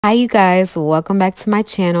Hi you guys, welcome back to my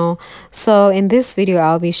channel. So in this video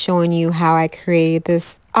I'll be showing you how I created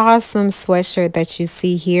this awesome sweatshirt that you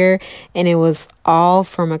see here, and it was all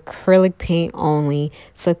from acrylic paint only.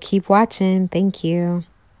 So keep watching. Thank you.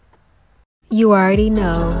 You already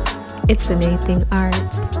know it's anything art.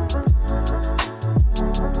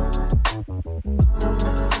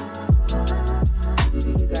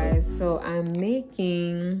 You guys, so I'm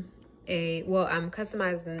making I'm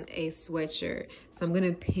customizing a sweatshirt. So I'm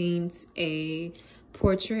gonna paint a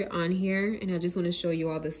portrait on here, and I just want to show you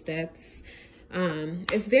all the steps.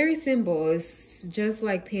 It's very simple. It's just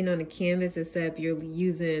like paint on a canvas, except you're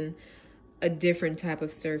using a different type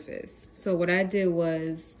of surface. So what I did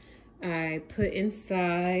was I put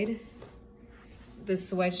inside the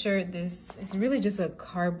sweatshirt, this is really just a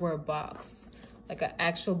cardboard box, like an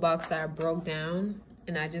actual box that I broke down,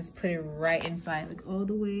 and I just put it right inside, like all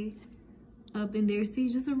the way up in there. See,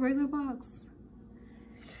 just a regular box.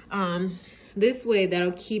 This way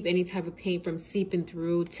that'll keep any type of paint from seeping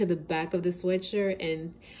through to the back of the sweatshirt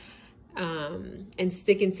and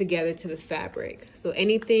sticking together to the fabric. So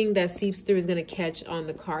anything that seeps through is gonna catch on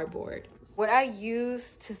the cardboard. What I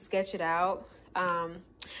use to sketch it out,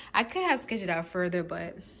 I could have sketched it out further,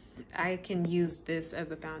 but I can use this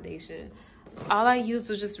as a foundation. All I used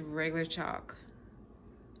was just regular chalk.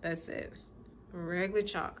 That's it, regular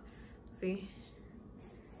chalk. See,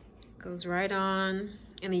 goes right on,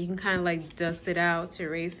 and then you can kind of like dust it out to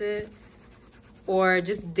erase it, or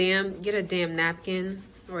just get a damp napkin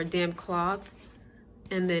or a damp cloth,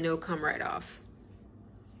 and then it'll come right off.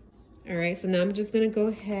 All right, so now I'm just gonna go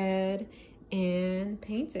ahead and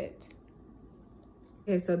paint it.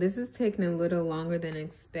 Okay, so this is taking a little longer than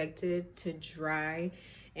expected to dry,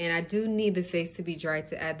 and I do need the face to be dry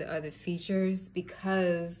to add the other features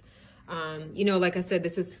because you know, like I said,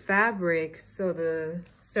 this is fabric, so the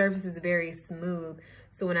surface is very smooth.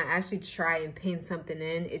 So when I actually try and paint something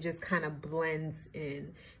in, it just kind of blends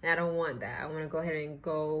in. And I don't want that. I want to go ahead and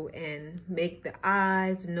go and make the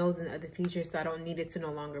eyes, nose, and other features, so I don't need it to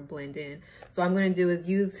no longer blend in. So what I'm going to do is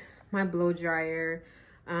use my blow dryer.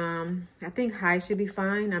 I think high should be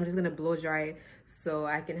fine. I'm just going to blow dry it so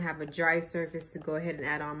I can have a dry surface to go ahead and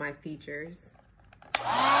add on my features.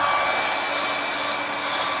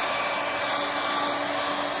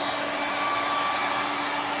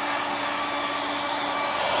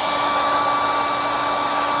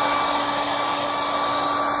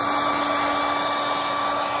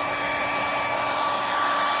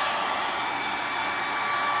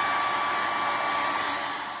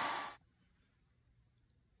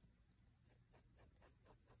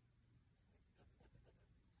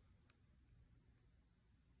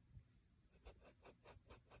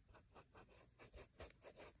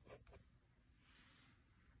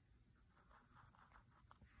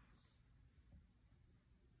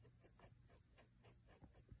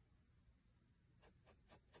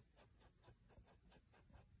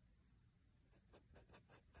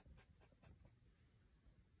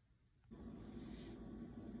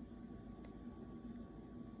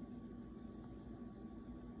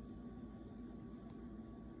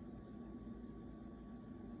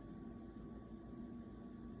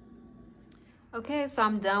 Okay, so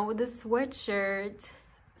I'm done with the sweatshirt.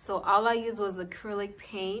 So all I used was acrylic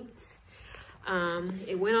paint.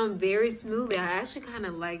 It went on very smoothly. I actually kind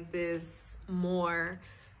of like this more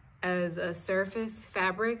as a surface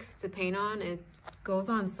fabric to paint on. It goes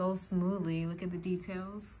on so smoothly. Look at the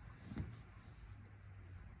details.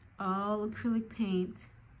 All acrylic paint.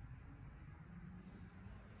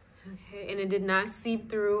 Okay, and it did not seep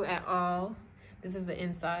through at all. This is the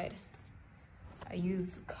inside. I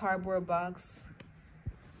use cardboard box.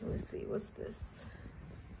 Let's see, what's this?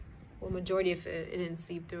 Well, majority of it didn't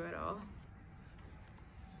seep through at all.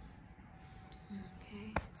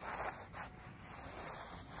 Okay.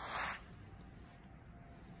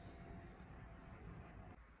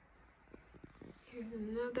 Here's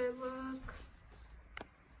another look.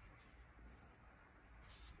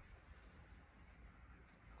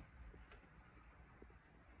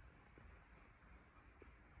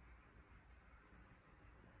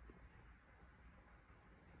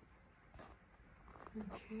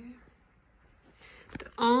 Okay. The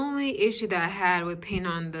only issue that I had with paint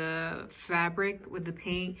on the fabric with the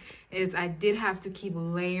paint is I did have to keep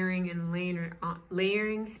layering and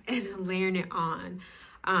layering it on.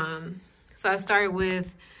 So I started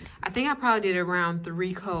with, I think I probably did around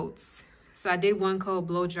 3 coats. So I did 1 coat,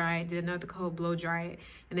 blow dry it, did another coat, blow dry it,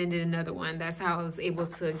 and then did another one. That's how I was able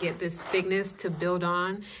to get this thickness to build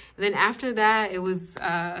on. And then after that, it was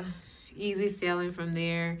easy sailing from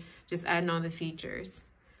there, just adding on the features.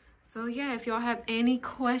 So yeah, if y'all have any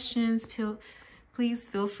questions, please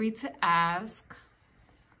feel free to ask.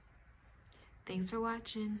 Thanks for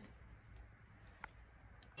watching.